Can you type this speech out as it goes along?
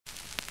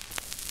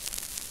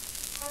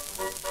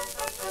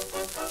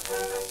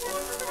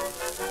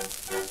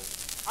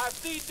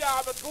see,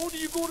 Darby, do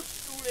you go to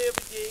school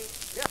every day?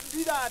 Yes,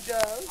 indeed I do.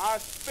 I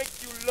expect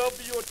you love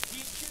your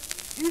teacher.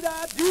 Indeed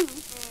I do.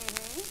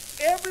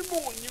 Every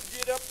morning you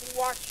get up and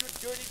wash your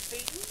dirty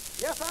face.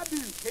 Yes, I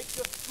do. Take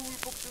your school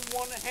books in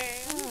one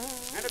hand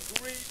and a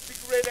great big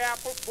red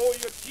apple for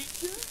your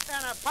teacher.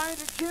 And a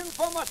pint of gin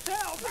for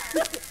myself.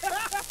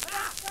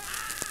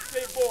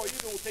 Say, boy, you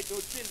don't take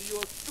no gin to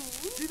your school.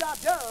 Indeed I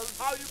do.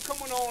 How you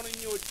coming on in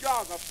your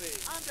geography?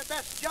 I'm the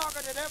best jogger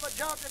that ever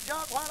jogged a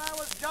jog while I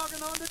was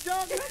jogging on the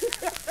jogger.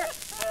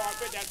 Oh, I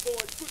bet that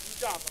boy's good in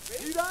geography.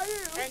 Indeed I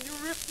am. And you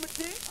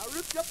arithmetic? I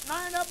ripped up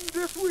 9 of them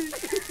this week.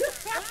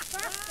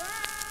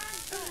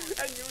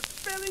 And you're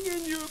spelling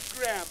in your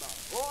grammar.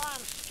 Oh, I'm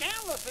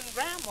scandalous in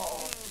grammar.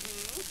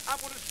 I'm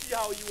going to see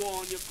how you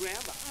are on your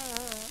grammar.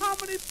 How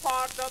many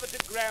parts are there to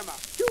grammar?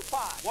 2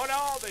 parts. What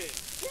are they?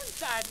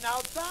 Inside and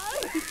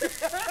outside.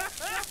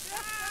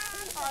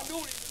 I knew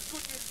he was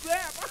good in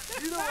grammar.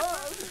 You know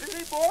what?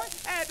 Hey, boy,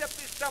 add up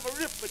this some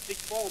arithmetic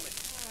for me.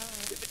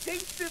 If it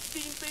takes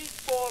 15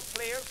 baseball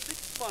players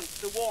 6 months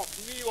to walk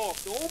from New York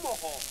to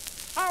Omaha,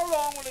 how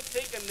long will it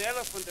take an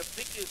elephant to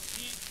pick his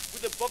teeth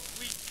with a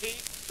buckwheat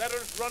cake that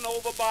is run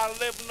over by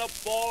 11 of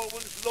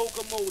Baldwin's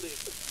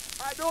locomotives?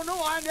 I don't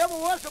know. I never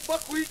was a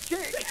buckwheat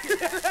cake.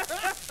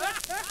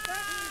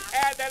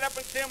 Add that up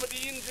and tell me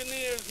the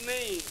engineer's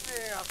name.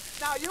 Yeah.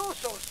 Now, you're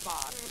so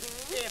smart.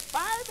 If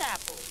 5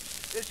 apples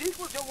is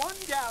equal to 1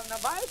 gallon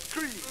of ice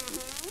cream,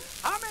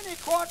 how many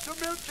quarts of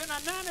milk can a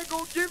nanny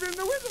go give in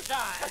the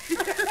wintertime?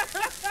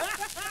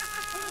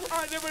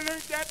 I never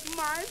learned that in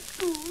my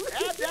school.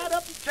 Add that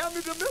up and tell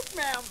me the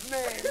milkman's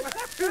name.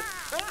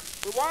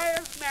 Why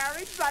is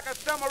marriage like a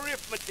summer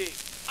arithmetic?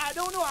 I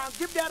don't know. I'll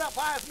give that up.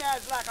 Why is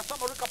marriage like a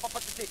summer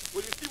rick-up-a-tick?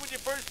 Well, you see, when you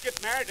first get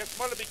married, that's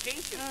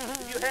multiplication.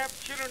 If you have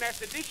children,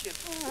 that's addition.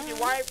 If your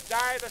wife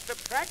dies, that's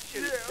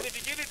subtraction. Yeah. And if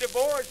you get a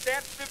divorce,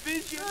 that's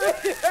division.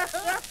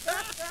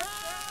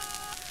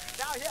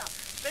 Now, here,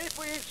 say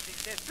for instance,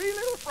 there's 3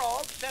 little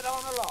frogs set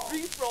on a log.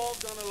 3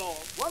 frogs on a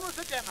log. One was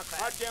a Democrat.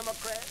 A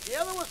Democrat. The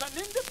other was an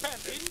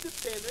independent.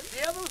 Independent.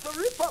 The other was a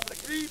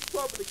Republican.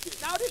 Republican.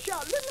 Now, this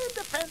your little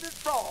independent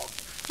frog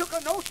took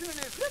a notion in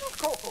his little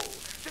cocoa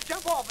to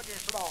jump off of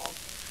this log.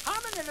 How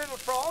many little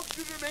frogs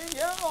should remain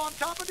here on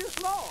top of this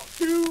log?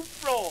 2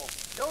 frogs.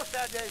 No,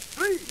 sir, there's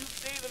 3. You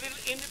say the little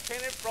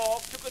independent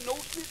frog took a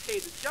notion in his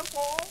head to jump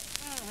off?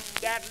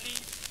 That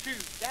leaves 2.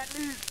 That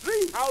leaves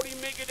 3. How do you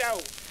make it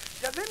out?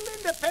 The little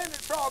independent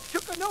frog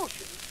took a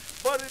notion,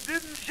 but it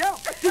didn't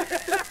jump.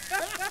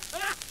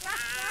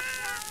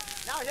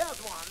 Now, here's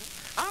one.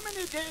 How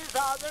many days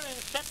are there in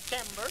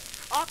September,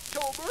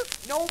 October,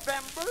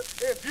 November,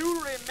 if you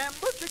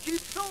remember to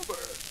keep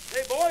sober?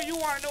 Hey, boy, you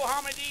want to know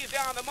how many days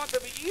are in the month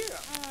of a year?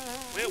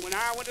 Well, when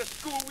I went to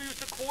school, we used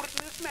to quote it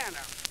in this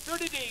manner.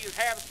 30 days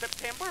have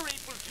September,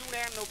 April, June,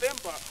 and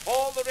November.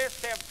 All the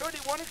rest have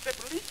 31 except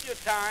leap year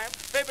time.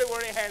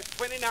 February has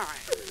 29.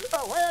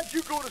 Where'd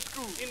you go to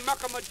school? In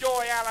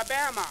Muckamadjoy,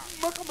 Alabama.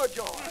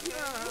 Muckamadjoy.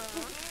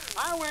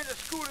 I went to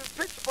school in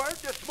Pittsburgh,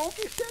 the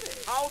Smoky City.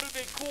 How do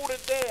they quote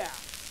it there?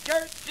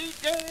 30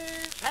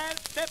 days has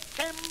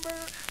September,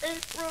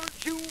 April,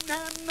 June,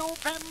 and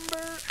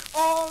November.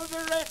 All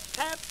the rest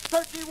have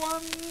 31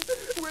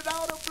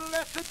 without a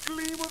blessed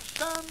gleam of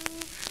sun.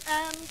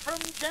 And from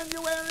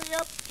January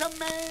up to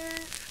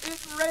May,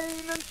 it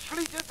rains and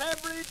sleeteth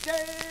every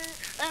day.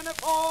 And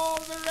if all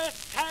the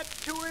rest had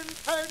 2 and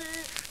 30,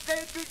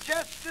 they'd be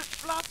just as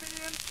sloppy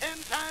and 10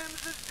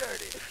 times as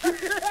dirty.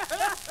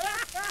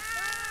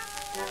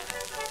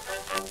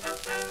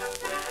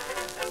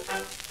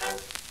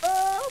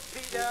 Oh,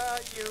 Peter,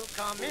 you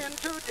come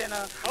into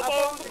dinner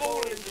Upon the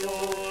golden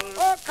shore.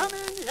 Oh, come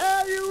in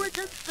here, you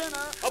wicked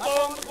sinner,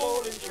 Upon the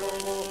golden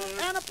shore.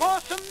 and pour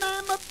some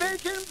mama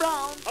bacon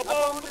brown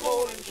Upon the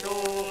golden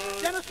shore.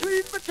 Then a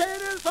sweet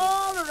potatoes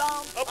all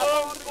around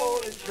Upon the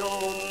golden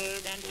shore.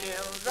 Then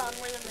children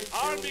will meet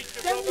I'll you. meet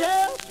you, Then brother.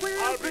 yes, we'll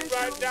I'll be meet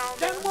right you. down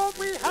Then there. won't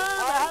we have a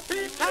I'll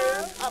happy be time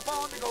there.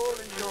 upon the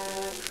golden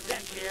shore?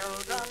 Then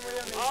children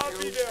will meet I'll you.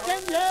 be there.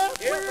 Then yes,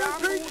 Yes, we'll I'm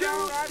treat going you.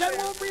 down right Then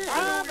there. won't we I know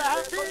have a you will,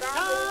 happy 'cause I'm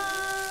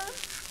time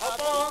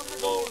Upon the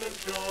golden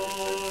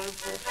shore.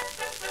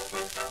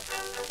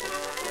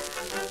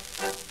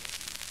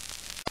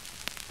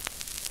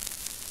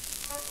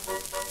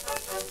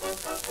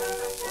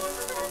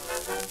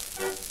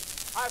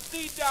 I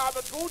see, Darby,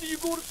 do you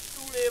go to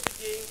school every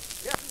day?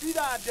 Yes, indeed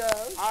I do.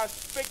 I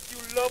expect you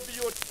love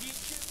your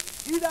teacher.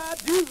 Indeed I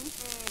do.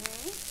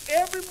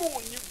 Every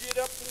morning you get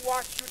up and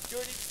wash your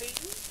dirty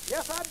face.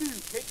 Yes, I do.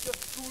 Take your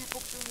school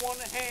books in one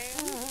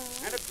hand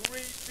and a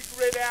great big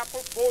red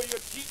apple for your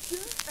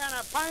teacher. And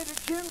a pint of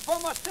gin for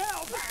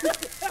myself.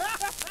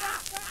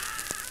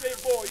 Say,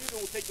 boy, you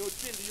don't take no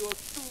gin to your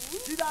school.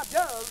 Indeed I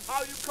do.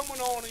 How you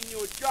coming on in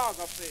your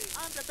geography?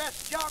 I'm the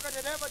best jogger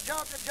that ever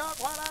jogged a jog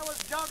while I was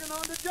jogging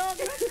on the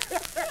jogger.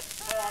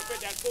 Oh, I bet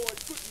that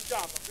boy's good in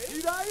geography.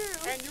 Indeed I am.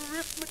 And you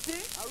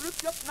arithmetic? I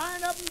ripped up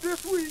 9 of them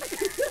this week.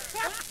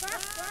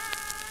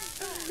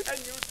 And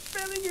you're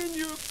spelling in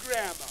your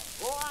grammar.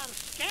 Oh, I'm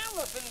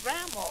scandalous in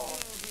grammar.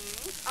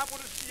 I'm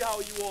going to see how how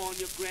you are on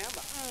your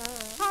grammar.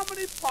 How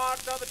many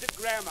parts are there to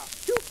grammar?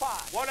 2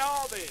 parts. What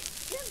are they?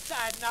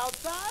 Inside and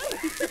outside.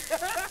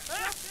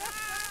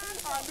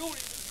 I knew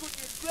he was good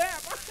in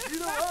grammar. You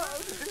know what?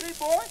 Hey,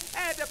 boy,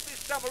 add up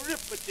this some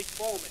arithmetic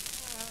for me.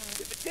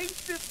 If it takes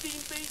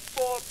 15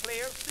 baseball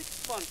players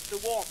 6 months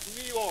to walk from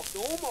New York to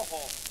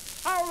Omaha,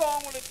 how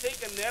long will it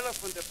take an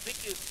elephant to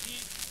pick his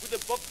teeth with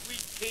a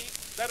buckwheat cake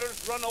that was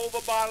run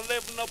over by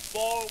 11 of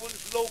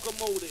Baldwin's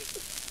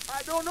locomotives?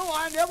 I don't know.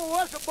 I never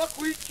was a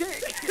buckwheat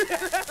cake.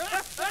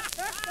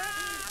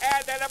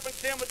 Add that up and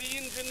tell me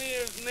the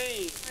engineer's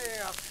name.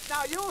 Yeah.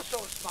 Now, you're so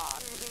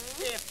smart.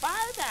 If 5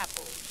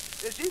 apples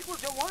is equal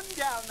to 1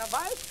 gallon of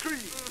ice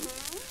cream,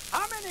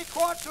 how many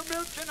quarts of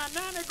milk can a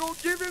nanny go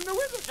give in the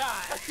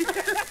wintertime?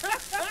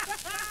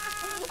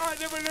 I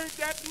never learned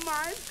that in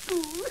my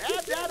school.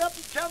 Add that up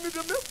and tell me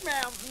the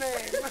milkman's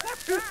name.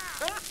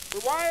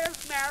 Why is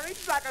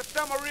marriage like a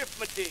summer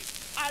arithmetic?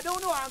 I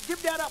don't know. I'll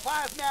give that up.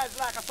 Why is marriage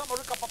like a summer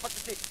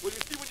rick-up-a-putt-a-tick? Well, you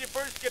see, when you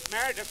first get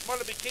married, that's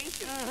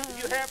multiplication.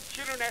 If you have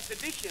children, that's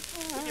addition.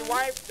 If your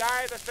wife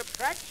dies, that's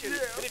subtraction.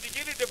 And if you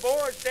get a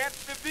divorce, that's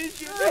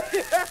division.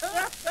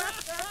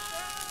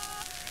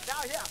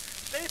 Now, here,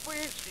 say for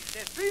instance,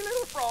 there's 3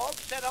 little frogs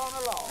set on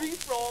a log. 3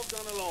 frogs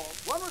on a log.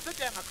 One was a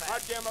Democrat. A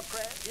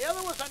Democrat. The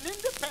other was an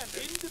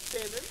independent.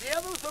 Independent. The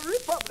other was a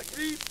Republican.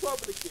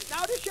 Republican.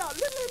 Now, this your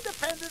little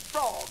independent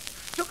frog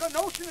took a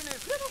notion in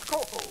his little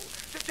cocoa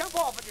to jump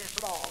off of this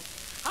log.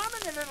 How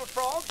many little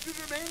frogs should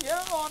remain here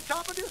on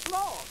top of this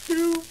log?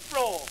 2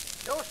 frogs.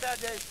 No, sir,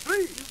 there's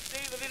 3. You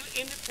say the little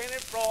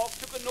independent frog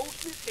took a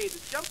notion in his head to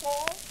jump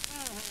off?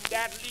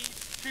 That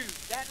leaves 2.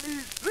 That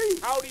leaves 3.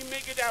 How do you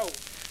make it out?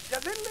 The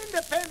little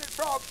independent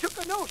frog took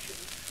a notion,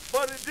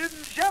 but it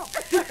didn't jump.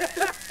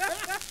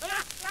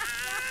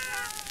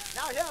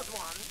 Now, here's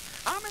one.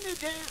 How many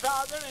days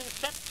are there in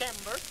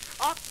September,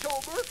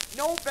 October,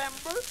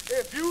 November,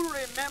 if you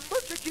remember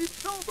to keep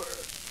sober?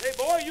 Hey,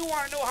 boy, you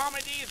want to know how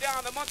many days are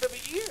in the month of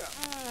a year?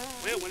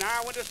 Well, when I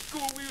went to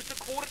school, we used to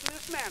quote it in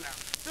this manner.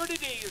 30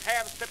 days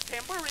have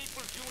September,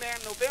 April, June,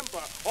 and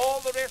November.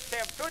 All the rest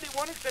have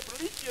 31 except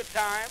leap year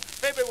time.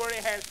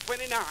 February has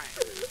 29.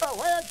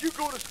 Where'd you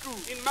go to school?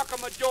 In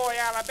Muckamajoy,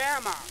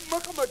 Alabama.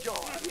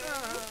 Muckamajoy.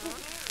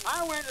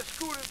 I went to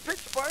school in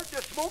Pittsburgh,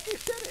 the Smoky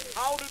City.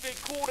 How do they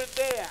quote it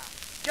there?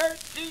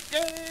 30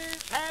 days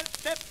has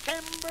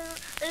September,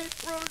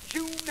 April,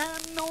 June,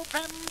 and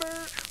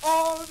November.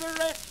 All the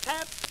rest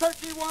have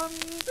 31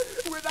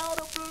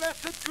 without a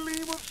blessed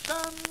gleam of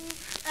sun.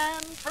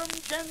 And from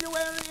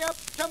January up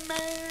to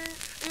May,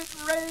 it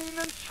rain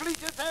and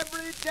sleeteth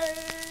every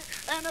day.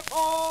 And if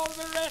all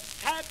the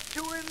rest had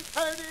 2 and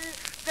 30,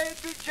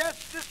 they'd be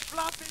just as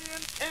sloppy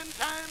and 10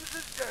 times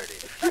as dirty.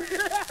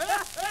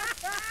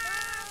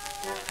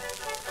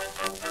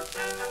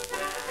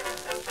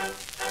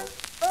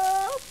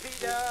 Oh,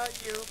 Peter,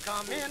 you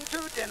come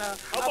into dinner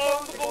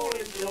Upon the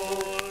golden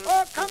shore.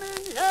 Oh, come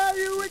in here,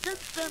 you wicked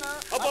sinner,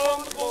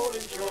 Upon the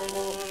golden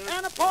shore.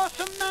 and pour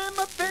some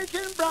mama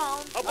bacon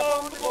brown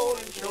Upon the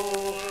golden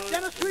shore.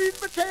 then a sweet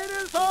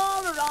potatoes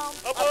all around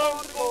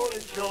Upon the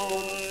golden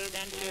shore.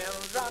 Then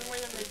children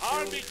will meet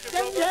I'll you. meet you,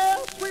 Then brother.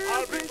 yes, we'll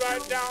I'll be meet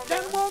right you. down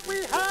Then there. won't we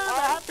have a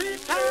I'll happy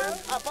be time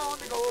there. upon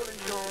the golden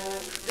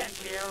shore? Then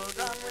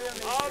children will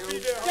meet I'll you. be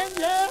there. Then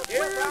yes, Yes,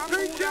 we'll I'm treat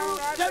going you. down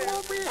right Then there.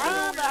 won't we I know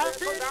have a you will,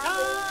 happy 'cause I'm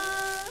going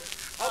time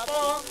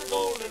upon the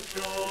golden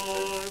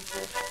shore.